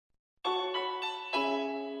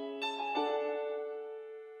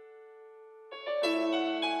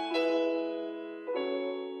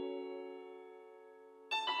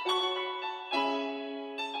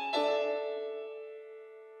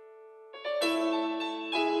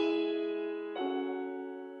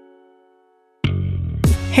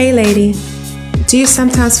Hey lady, do you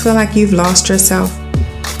sometimes feel like you've lost yourself?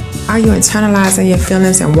 Are you internalizing your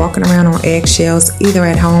feelings and walking around on eggshells either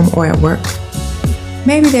at home or at work?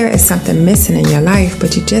 Maybe there is something missing in your life,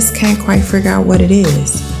 but you just can't quite figure out what it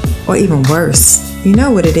is. Or even worse, you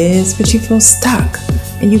know what it is, but you feel stuck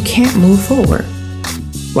and you can't move forward.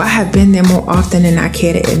 Well, I have been there more often than I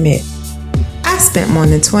care to admit. I spent more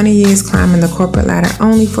than 20 years climbing the corporate ladder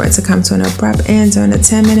only for it to come to an abrupt end during a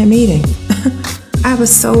 10-minute meeting. I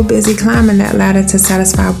was so busy climbing that ladder to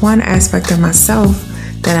satisfy one aspect of myself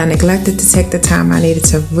that I neglected to take the time I needed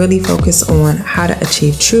to really focus on how to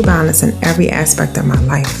achieve true balance in every aspect of my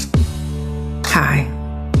life. Hi,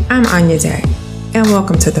 I'm Anya Day, and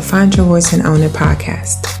welcome to the Find Your Voice and Own It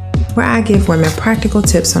podcast, where I give women practical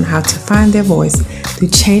tips on how to find their voice through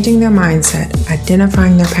changing their mindset,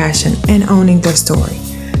 identifying their passion, and owning their story,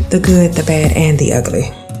 the good, the bad, and the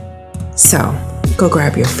ugly. So, go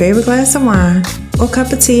grab your favorite glass of wine or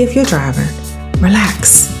cup of tea if you're driving,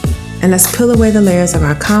 relax, and let's peel away the layers of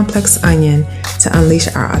our complex onion to unleash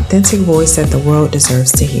our authentic voice that the world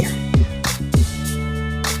deserves to hear.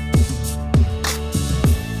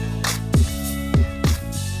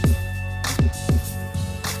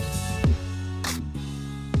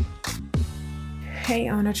 Hey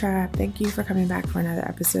Owner Tribe, thank you for coming back for another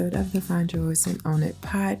episode of the Find Your Voice and Own It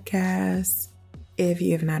podcast. If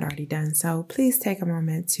you have not already done so, please take a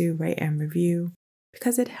moment to rate and review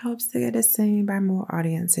because it helps to get us seen by more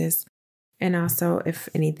audiences. And also, if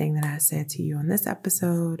anything that I said to you on this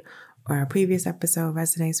episode or a previous episode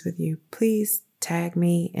resonates with you, please tag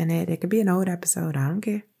me in it. It could be an old episode, I don't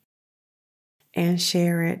care. And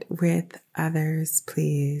share it with others,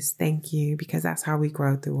 please. Thank you, because that's how we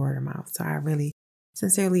grow through word of mouth. So I really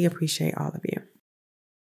sincerely appreciate all of you.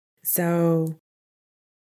 So,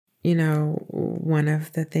 one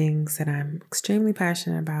of the things that I'm extremely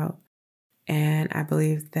passionate about, and I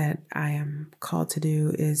believe that I am called to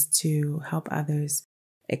do, is to help others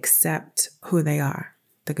accept who they are,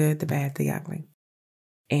 the good, the bad, the ugly.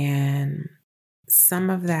 And some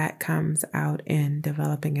of that comes out in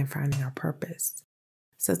developing and finding our purpose.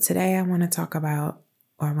 So today I want to talk about,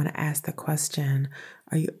 or I want to ask the question,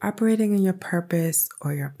 are you operating in your purpose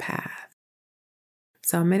or your path?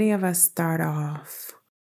 So many of us start off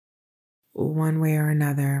one way or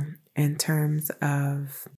another in terms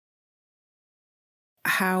of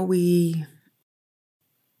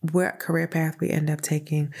what career path we end up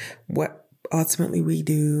taking, what ultimately we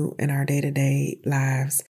do in our day-to-day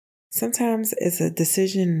lives. Sometimes it's a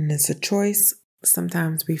decision and it's a choice.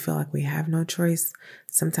 Sometimes we feel like we have no choice.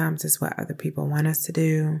 Sometimes it's what other people want us to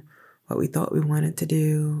do, what we thought we wanted to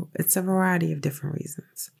do. It's a variety of different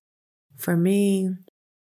reasons. For me,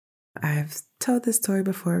 I've told this story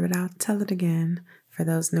before, but I'll tell it again. For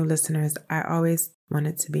those new listeners, I always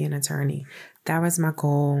wanted to be an attorney. That was my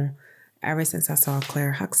goal ever since I saw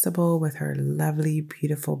Claire Huxtable with her lovely,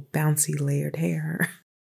 beautiful, bouncy, layered hair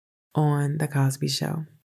on The Cosby Show.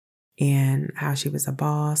 And how she was a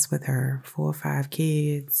boss with her 4 or 5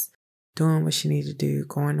 kids, doing what she needed to do,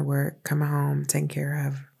 going to work, coming home, taking care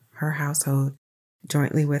of her household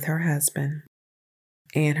jointly with her husband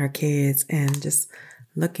and her kids, and just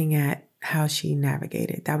looking at how she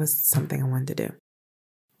navigated. That was something I wanted to do.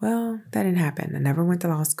 Well, that didn't happen. I never went to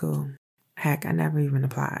law school. Heck, I never even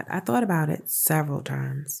applied. I thought about it several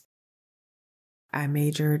times. I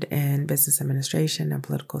majored in business administration and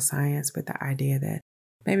political science with the idea that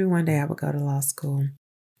maybe one day I would go to law school.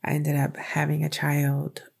 I ended up having a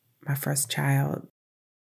child, my first child,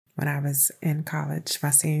 when I was in college, my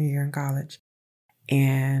senior year in college.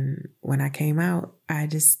 And when I came out, I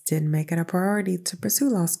just didn't make it a priority to pursue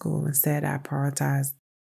law school. Instead, I prioritized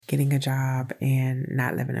getting a job and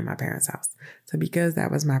not living in my parents' house. So because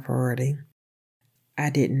that was my priority, I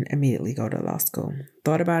didn't immediately go to law school.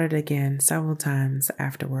 Thought about it again several times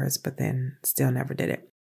afterwards, but then still never did it.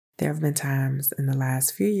 There have been times in the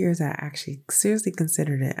last few years I actually seriously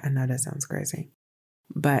considered it. I know that sounds crazy,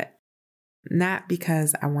 but not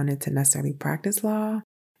because I wanted to necessarily practice law.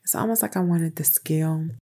 It's almost like I wanted the skill,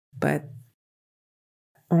 but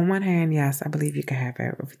on one hand, yes, I believe you can have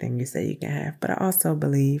everything you say you can have, but I also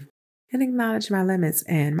believe and acknowledge my limits,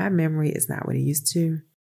 and my memory is not what it used to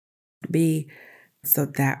be. So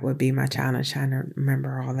that would be my challenge, trying to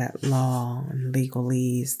remember all that law and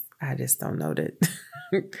legalese. I just don't know that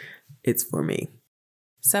it's for me.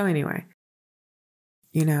 So anyway,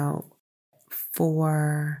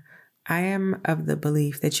 I am of the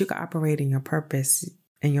belief that you can operate in your purpose,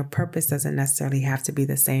 and your purpose doesn't necessarily have to be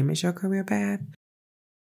the same as your career path.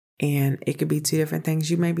 And it could be 2 different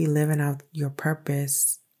things. You may be living out your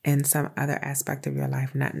purpose in some other aspect of your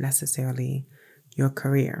life, not necessarily your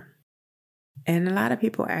career. And a lot of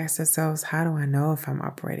people ask themselves, how do I know if I'm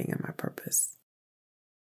operating in my purpose?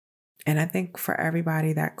 And I think for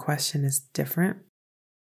everybody, that question is different.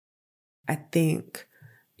 I think,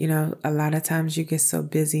 a lot of times you get so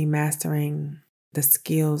busy mastering the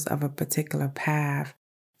skills of a particular path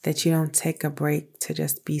that you don't take a break to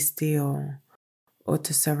just be still or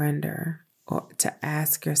to surrender or to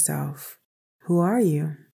ask yourself, who are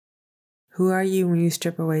you? Who are you when you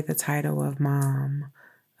strip away the title of mom,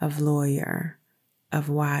 of lawyer, of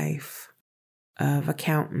wife, of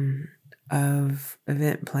accountant, of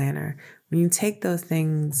event planner? When you take those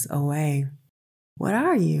things away, what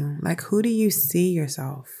are you? Like, who do you see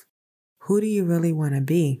yourself? Who do you really want to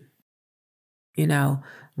be?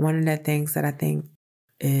 One of the things that I think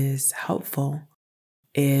is helpful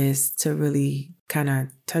is to really kind of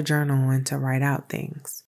to journal and to write out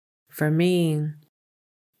things. For me,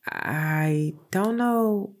 I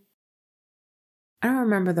don't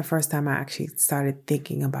remember the first time I actually started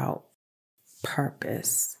thinking about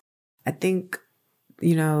purpose. I think,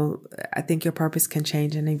 I think your purpose can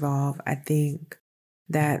change and evolve. I think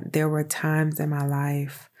that there were times in my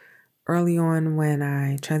life early on when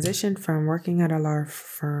I transitioned from working at a law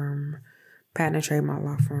firm, patent and trademark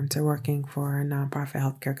law firm, to working for a nonprofit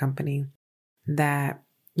healthcare company that,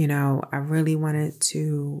 I really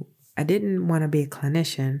I didn't want to be a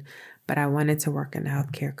clinician, but I wanted to work in the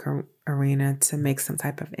healthcare arena to make some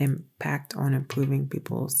type of impact on improving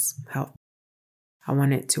people's health. I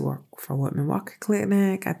wanted to work for Whitman Walker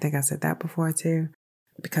Clinic. I think I said that before too,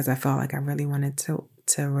 because I felt like I really wanted to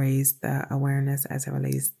raise the awareness as it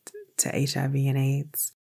relates to HIV and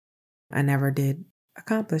AIDS. I never did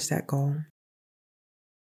accomplish that goal.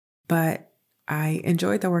 But I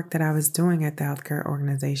enjoyed the work that I was doing at the healthcare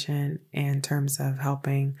organization in terms of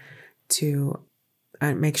helping to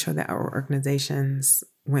make sure that our organizations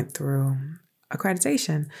went through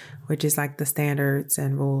accreditation, which is like the standards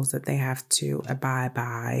and rules that they have to abide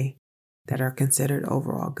by that are considered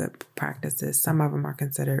overall good practices. Some of them are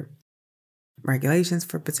considered regulations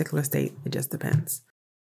for a particular state. It just depends.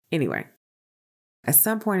 Anyway, at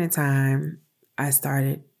some point in time, I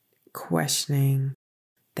started questioning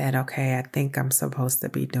that, okay, I think I'm supposed to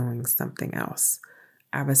be doing something else.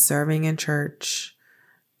 I was serving in church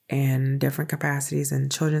in different capacities in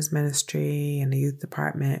children's ministry and the youth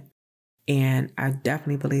department. And I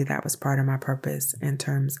definitely believe that was part of my purpose in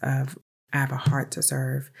terms of I have a heart to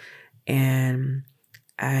serve. And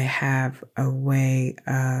I have a way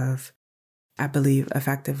of, I believe,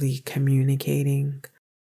 effectively communicating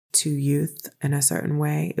to youth in a certain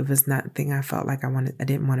way. It was nothing I felt like I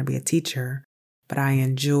didn't want to be a teacher, but I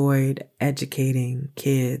enjoyed educating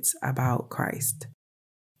kids about Christ,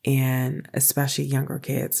 and especially younger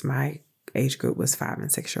kids. My age group was 5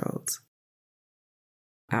 and 6 year olds.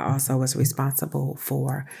 I also was responsible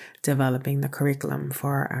for developing the curriculum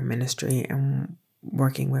for our ministry and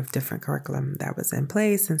working with different curriculum that was in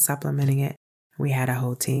place and supplementing it. We had a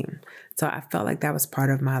whole team. So I felt like that was part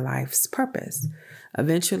of my life's purpose.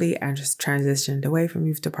 Eventually, I just transitioned away from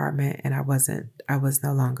youth department, and I was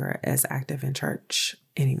no longer as active in church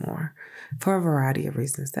anymore for a variety of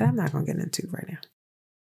reasons that I'm not going to get into right now.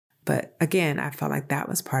 But again, I felt like that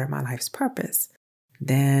was part of my life's purpose.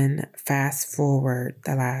 Then fast forward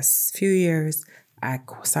the last few years, I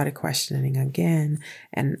started questioning again,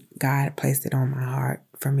 and God placed it on my heart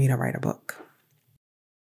for me to write a book.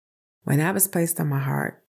 When that was placed on my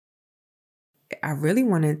heart, I really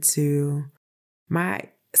wanted to,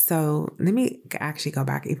 so let me actually go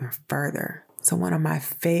back even further. So one of my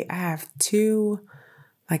I have two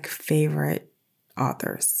favorite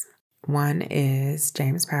authors. One is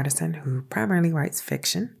James Patterson, who primarily writes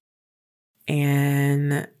fiction.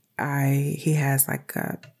 And he has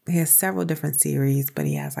several different series, but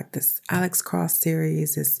he has this Alex Cross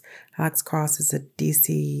series. Alex Cross is a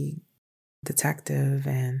DC detective,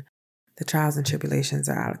 and the Trials and Tribulations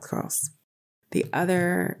of Alex Cross. The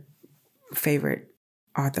other favorite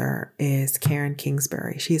author is Karen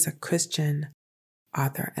Kingsbury. She's a Christian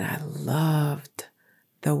author, and I loved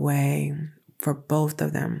the way for both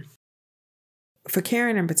of them. For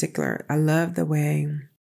Karen in particular, I love the way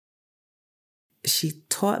she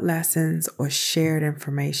taught lessons or shared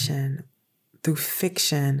information through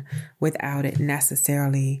fiction without it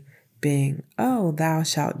necessarily being, oh, thou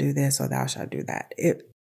shalt do this or thou shalt do that.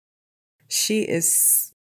 She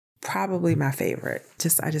is probably my favorite.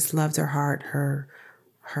 I just loved her heart,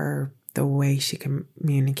 the way she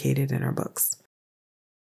communicated in her books.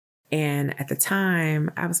 And at the time,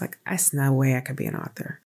 I was like, there's no way I could be an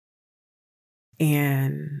author.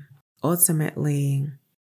 And ultimately,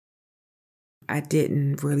 I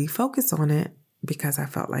didn't really focus on it because I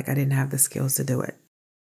felt like I didn't have the skills to do it.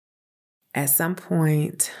 At some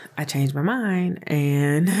point, I changed my mind,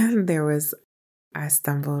 and I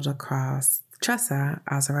stumbled across Tressa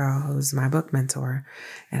Azarel, who's my book mentor.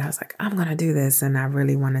 And I was like, I'm going to do this. And I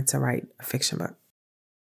really wanted to write a fiction book.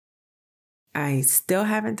 I still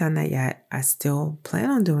haven't done that yet. I still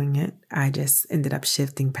plan on doing it. I just ended up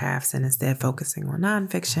shifting paths and instead focusing on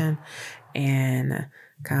nonfiction. And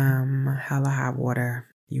come hell or high water,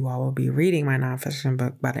 you all will be reading my nonfiction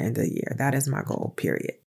book by the end of the year. That is my goal,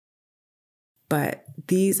 period. But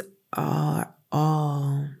these are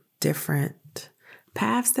all different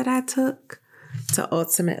paths that I took to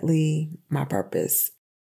ultimately my purpose,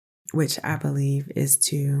 which I believe is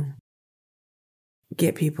to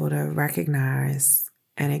get people to recognize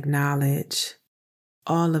and acknowledge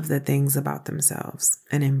all of the things about themselves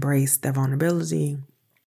and embrace their vulnerability,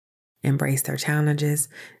 embrace their challenges,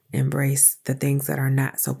 embrace the things that are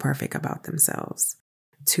not so perfect about themselves,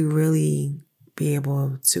 to really be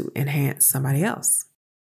able to enhance somebody else.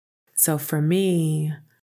 So for me,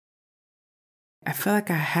 I feel like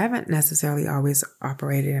I haven't necessarily always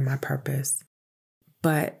operated in my purpose,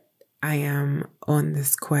 but I am on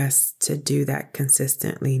this quest to do that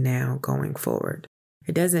consistently now going forward.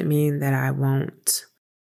 It doesn't mean that I won't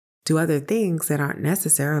do other things that aren't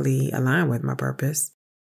necessarily aligned with my purpose.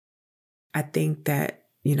 I think that,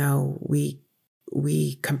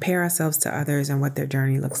 we compare ourselves to others and what their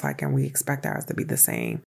journey looks like, and we expect ours to be the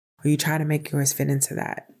same. Or you try to make yours fit into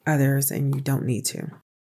that others, and you don't need to.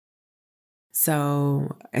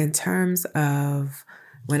 So in terms of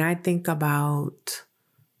when I think about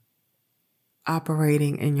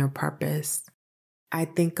operating in your purpose, I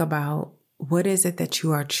think about what is it that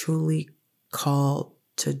you are truly called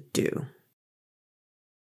to do?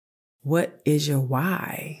 What is your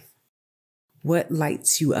why? What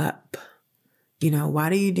lights you up? Why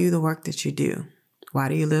do you do the work that you do? Why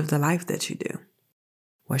do you live the life that you do?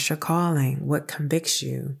 What's your calling? What convicts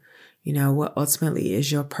you? What ultimately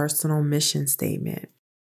is your personal mission statement?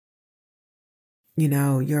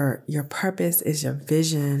 Your purpose is your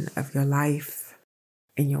vision of your life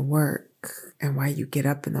and your work and why you get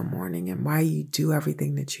up in the morning and why you do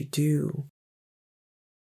everything that you do.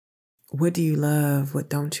 What do you love? What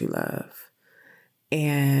don't you love?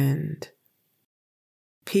 And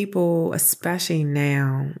people, especially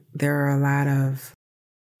now, there are a lot of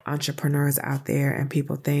entrepreneurs out there, and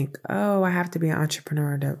people think, oh, I have to be an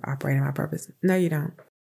entrepreneur to operate in my purpose. No, you don't.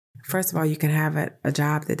 First of all, you can have a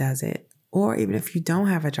job that does it. Or even if you don't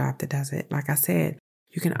have a job that does it, like I said,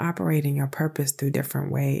 you can operate in your purpose through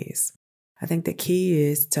different ways. I think the key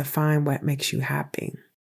is to find what makes you happy.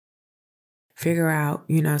 Figure out,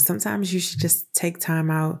 sometimes you should just take time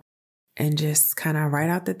out and just kind of write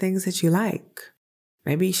out the things that you like.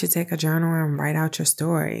 Maybe you should take a journal and write out your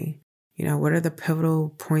story. What are the pivotal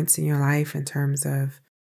points in your life in terms of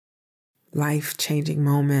life-changing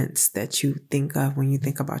moments that you think of when you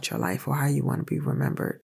think about your life or how you want to be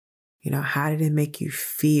remembered? How did it make you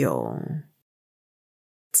feel?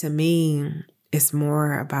 To me, it's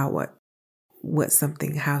more about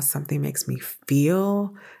how something makes me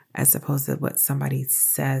feel as opposed to what somebody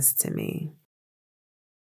says to me.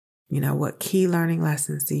 What key learning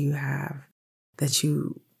lessons do you have that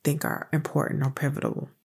you think are important or pivotal?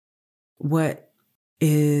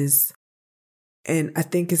 And I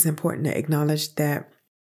think it's important to acknowledge that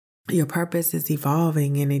your purpose is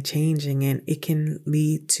evolving and it's changing, and it can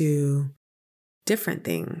lead to different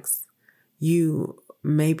things. You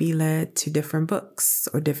may be led to different books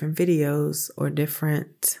or different videos or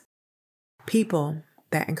different people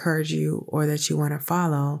that encourage you or that you want to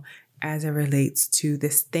follow as it relates to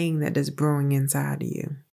this thing that is brewing inside of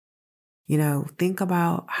you. Think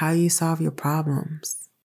about how you solve your problems.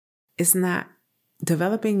 It's not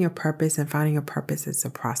developing your purpose and finding your purpose is a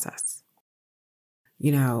process.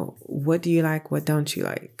 What do you like? What don't you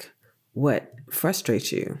like? What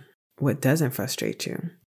frustrates you? What doesn't frustrate you?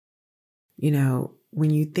 When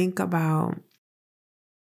you think about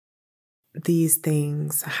these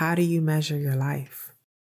things, how do you measure your life?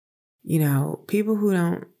 People who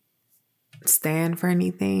don't stand for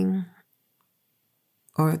anything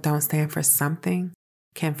or don't stand for something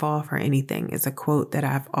can fall for anything is a quote that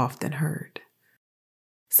I've often heard.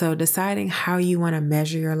 So deciding how you want to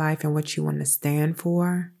measure your life and what you want to stand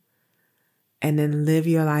for, and then live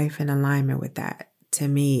your life in alignment with that, to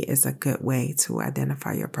me, is a good way to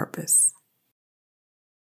identify your purpose.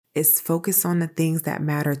 It's focus on the things that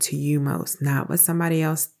matter to you most, not what somebody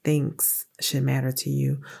else thinks should matter to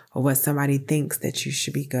you or what somebody thinks that you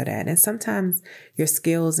should be good at. And sometimes your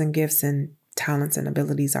skills and gifts and talents and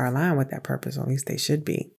abilities are aligned with that purpose, or at least they should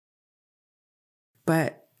be.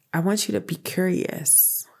 But I want you to be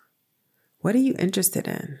curious. What are you interested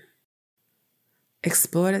in?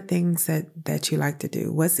 Explore the things that you like to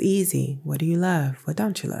do. What's easy? What do you love? What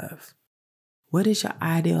don't you love? What does your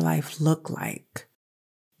ideal life look like?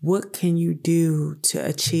 What can you do to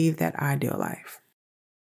achieve that ideal life?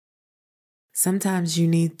 Sometimes you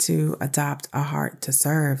need to adopt a heart to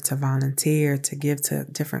serve, to volunteer, to give to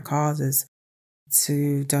different causes,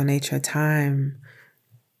 to donate your time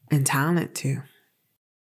and talent to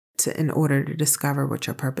in order to discover what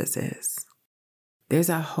your purpose is. There's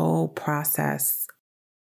a whole process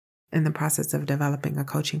in the process of developing a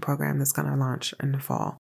coaching program that's going to launch in the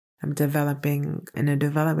fall. I'm developing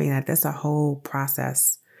that. That's a whole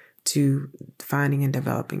process to finding and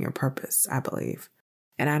developing your purpose, I believe.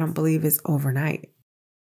 And I don't believe it's overnight.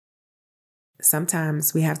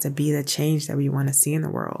 Sometimes we have to be the change that we want to see in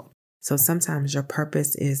the world. So sometimes your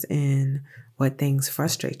purpose is in what things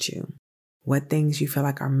frustrate you, what things you feel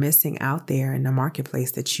like are missing out there in the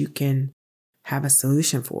marketplace that you can have a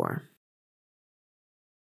solution for.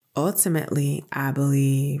 Ultimately, I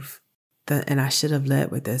believe and I should have led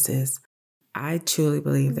with this, is I truly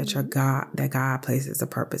believe that God places a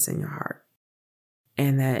purpose in your heart,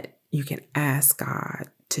 and that you can ask God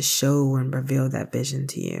to show and reveal that vision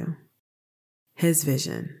to you, His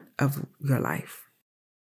vision of your life.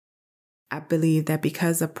 I believe that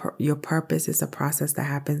because your purpose is a process that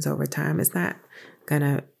happens over time, it's not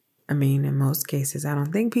gonna, in most cases, I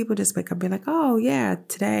don't think people just wake up and be like, oh yeah,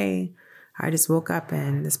 today I just woke up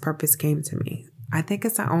and this purpose came to me. I think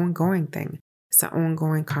it's an ongoing thing. It's an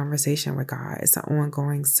ongoing conversation with God. It's an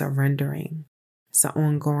ongoing surrendering. It's an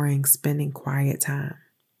ongoing spending quiet time.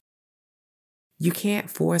 You can't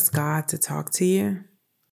force God to talk to you,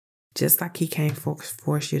 just like He can't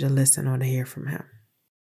force you to listen or to hear from Him.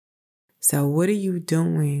 So what are you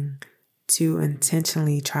doing to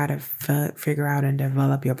intentionally try to figure out and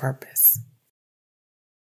develop your purpose?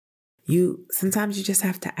 Sometimes you just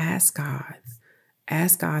have to ask God.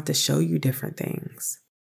 Ask God to show you different things.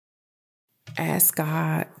 Ask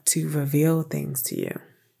God to reveal things to you.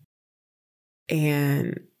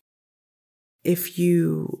 And if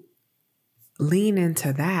you lean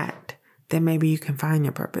into that, then maybe you can find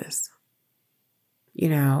your purpose.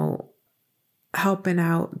 Helping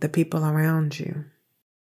out the people around you.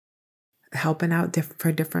 Helping out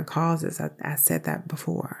for different causes. I said that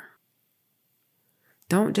before.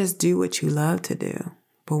 Don't just do what you love to do,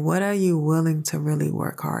 but what are you willing to really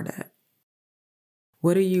work hard at?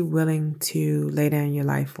 What are you willing to lay down your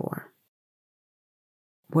life for?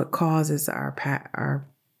 What causes are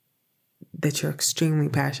that you're extremely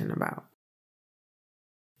passionate about?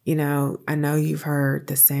 I know you've heard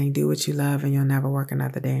the saying, do what you love and you'll never work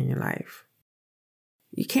another day in your life.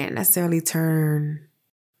 You can't necessarily turn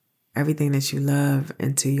everything that you love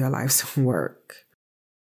into your life's work.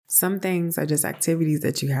 Some things are just activities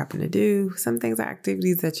that you happen to do. Some things are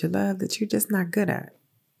activities that you love that you're just not good at.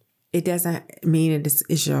 It doesn't mean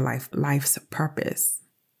it's your life's purpose.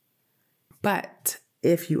 But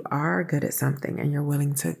if you are good at something and you're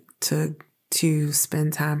willing to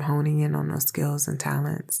spend time honing in on those skills and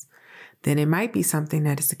talents, then it might be something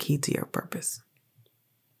that is the key to your purpose.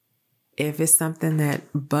 If it's something that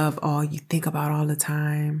above all you think about all the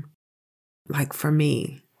time, like for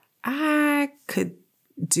me, I could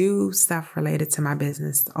do stuff related to my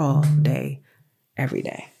business all day, every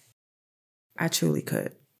day. I truly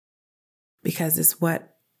could. Because it's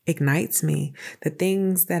what ignites me. The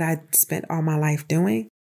things that I spent all my life doing,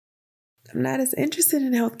 I'm not as interested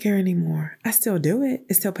in healthcare anymore. I still do it.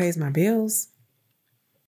 It still pays my bills.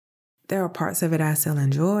 There are parts of it I still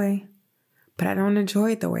enjoy, but I don't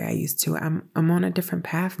enjoy it the way I used to. I'm on a different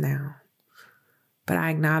path now. But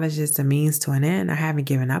I acknowledge it's a means to an end. I haven't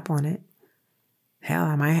given up on it. Hell,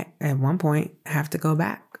 I might at one point have to go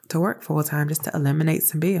back to work full time just to eliminate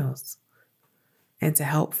some bills and to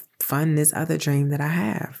help fund this other dream that I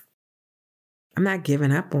have. I'm not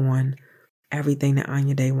giving up on everything that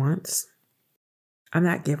Anya Day wants. I'm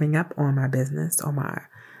not giving up on my business or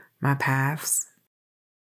my paths.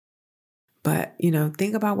 But,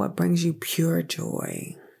 think about what brings you pure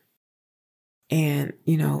joy and,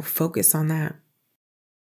 focus on that.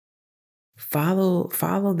 Follow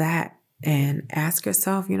that. And ask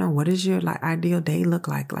yourself, what does your ideal day look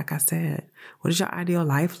like? Like I said, what does your ideal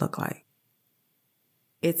life look like?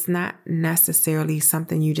 It's not necessarily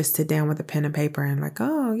something you just sit down with a pen and paper and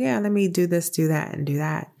oh yeah, let me do this, do that, and do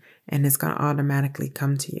that. And it's going to automatically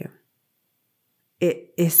come to you.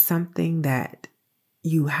 It is something that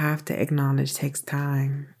you have to acknowledge takes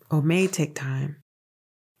time or may take time.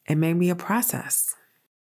 It may be a process.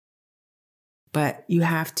 But you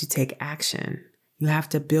have to take action. You have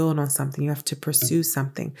to build on something. You have to pursue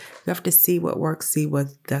something. You have to see what works, see what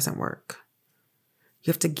doesn't work.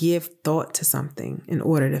 You have to give thought to something in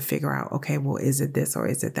order to figure out, okay, well, is it this or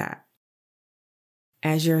is it that?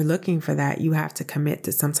 As you're looking for that, you have to commit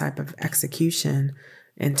to some type of execution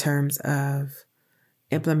in terms of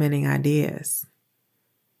implementing ideas.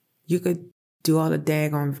 You could do all the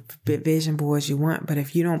daggone vision boards you want, but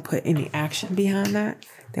if you don't put any action behind that,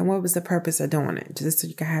 then what was the purpose of doing it? Just so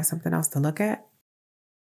you can have something else to look at?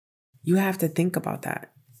 You have to think about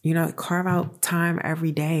that. Carve out time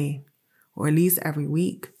every day or at least every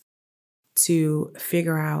week to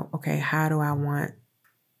figure out, okay, how do I want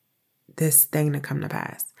this thing to come to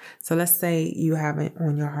pass? So let's say you have it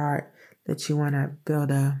on your heart that you want to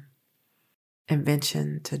build a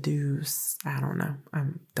invention to do, I don't know.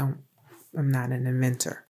 I'm not an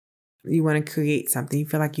inventor. You want to create something. You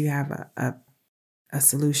feel like you have a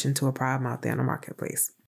solution to a problem out there in the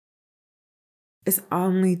marketplace. It's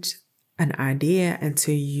only an idea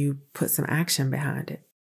until you put some action behind it.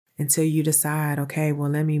 Until you decide, okay,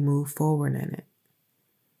 well, let me move forward in it.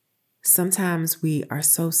 Sometimes we are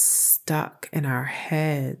so stuck in our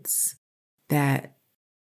heads that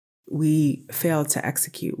we fail to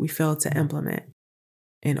execute. We fail to implement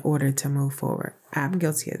in order to move forward. I'm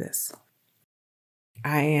guilty of this.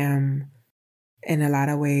 I am, in a lot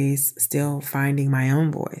of ways, still finding my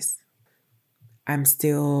own voice. I'm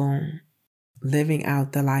still living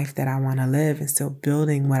out the life that I want to live and still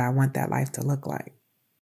building what I want that life to look like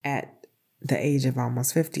at the age of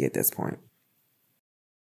almost 50 at this point.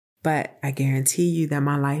 But I guarantee you that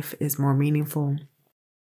my life is more meaningful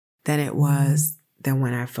than it was than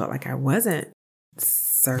when I felt like I wasn't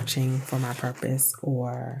searching for my purpose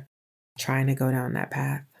or trying to go down that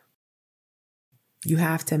path. You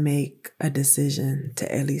have to make a decision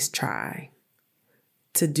to at least try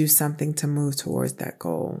to do something to move towards that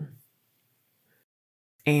goal.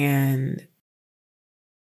 And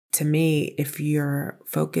to me, if you're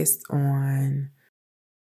focused on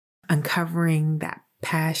uncovering that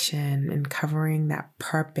passion, uncovering that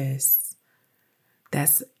purpose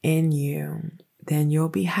that's in you, then you'll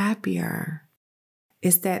be happier.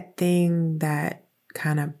 It's that thing that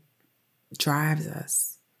kind of drives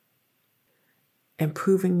us.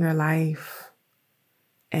 Improving your life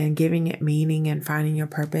and giving it meaning and finding your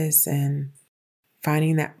purpose and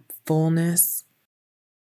finding that fullness.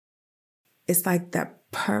 It's like that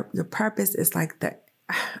the purpose is like I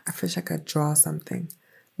wish I could draw something.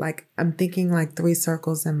 Like I'm thinking like 3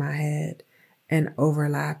 circles in my head and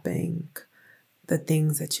overlapping the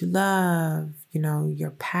things that you love,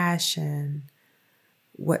 your passion,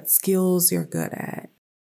 what skills you're good at,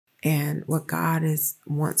 and what God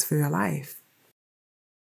wants for your life.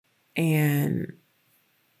 And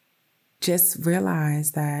just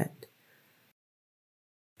realize that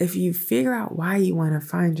if you figure out why you want to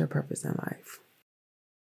find your purpose in life,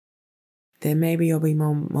 then maybe you'll be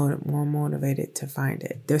more motivated to find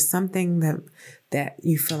it. There's something that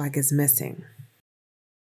you feel like is missing.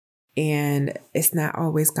 And it's not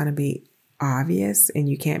always going to be obvious, and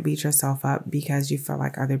you can't beat yourself up because you feel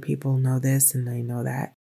like other people know this and they know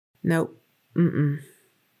that. Nope.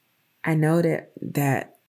 I know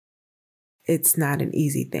that it's not an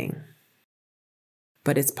easy thing,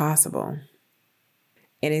 but it's possible.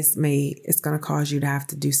 And it's going to cause you to have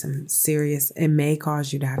to do some serious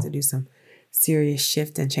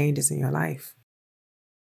shift and changes in your life.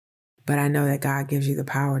 But I know that God gives you the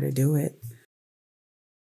power to do it.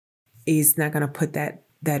 He's not going to put that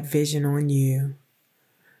vision on you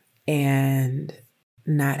and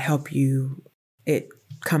not help you it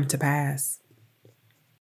come to pass.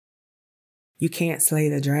 You can't slay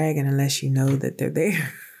the dragon unless you know that they're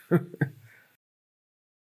there.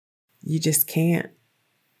 You just can't.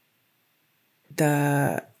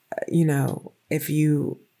 If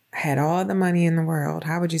you had all the money in the world,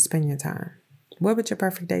 how would you spend your time? What would your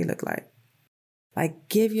perfect day look like? Like,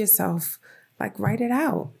 give yourself, write it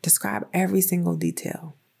out. Describe every single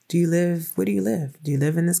detail. Where do you live? Do you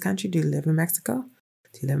live in this country? Do you live in Mexico?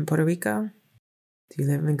 Do you live in Puerto Rico? Do you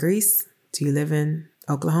live in Greece? Do you live in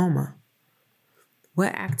Oklahoma?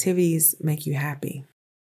 What activities make you happy?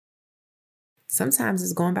 Sometimes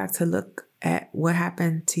it's going back to look at what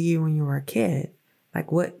happened to you when you were a kid, like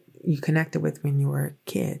what you connected with when you were a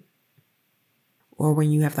kid, or when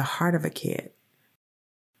you have the heart of a kid.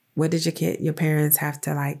 What did your parents have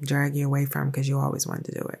to drag you away from because you always wanted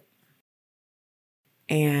to do it?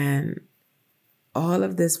 And all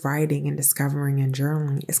of this writing and discovering and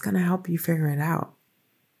journaling is going to help you figure it out.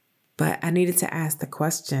 But I needed to ask the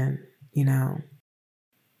question,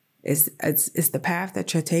 is the path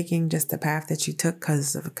that you're taking just the path that you took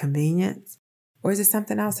because of convenience? Or is it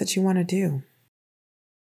something else that you want to do?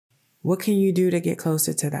 What can you do to get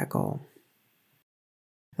closer to that goal?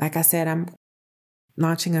 Like I said,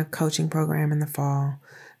 launching a coaching program in the fall.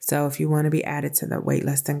 So if you want to be added to the wait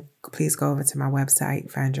list, then please go over to my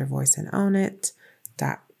website,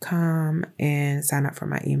 findyourvoiceandownit.com, and sign up for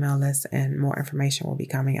my email list, and more information will be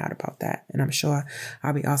coming out about that. And I'm sure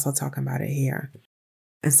I'll be also talking about it here.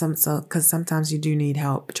 And because sometimes you do need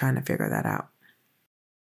help trying to figure that out.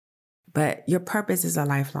 But your purpose is a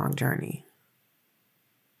lifelong journey.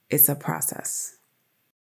 It's a process.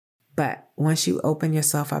 But once you open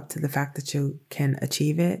yourself up to the fact that you can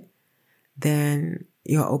achieve it, then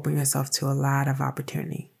you'll open yourself to a lot of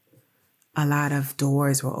opportunity. A lot of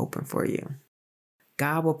doors will open for you.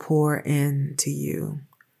 God will pour into you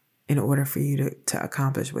in order for you to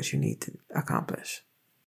accomplish what you need to accomplish.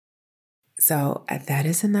 So that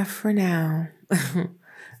is enough for now.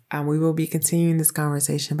 We will be continuing this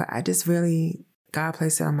conversation, but I just really, God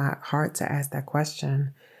placed it on my heart to ask that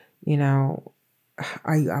question.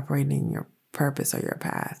 Are you operating in your purpose or your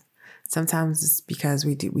path? Sometimes it's because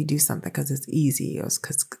we do something because it's easy, or it's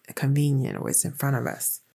because it's convenient, or it's in front of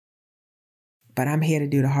us. But I'm here to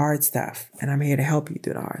do the hard stuff, and I'm here to help you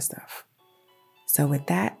do the hard stuff. So with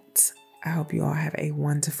that, I hope you all have a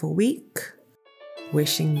wonderful week.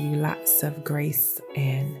 Wishing you lots of grace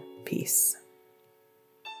and peace.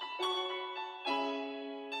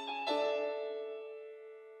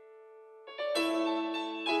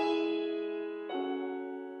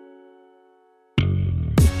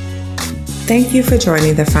 Thank you for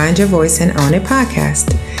joining the Find Your Voice and Own It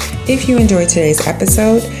podcast. If you enjoyed today's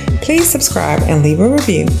episode, please subscribe and leave a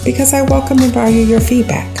review because I welcome and value your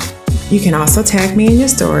feedback. You can also tag me in your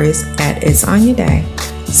stories at It's On Your Day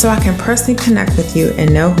so I can personally connect with you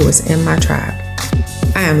and know who is in my tribe.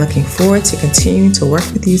 I am looking forward to continuing to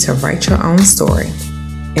work with you to write your own story.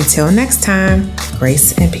 Until next time,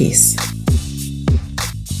 grace and peace.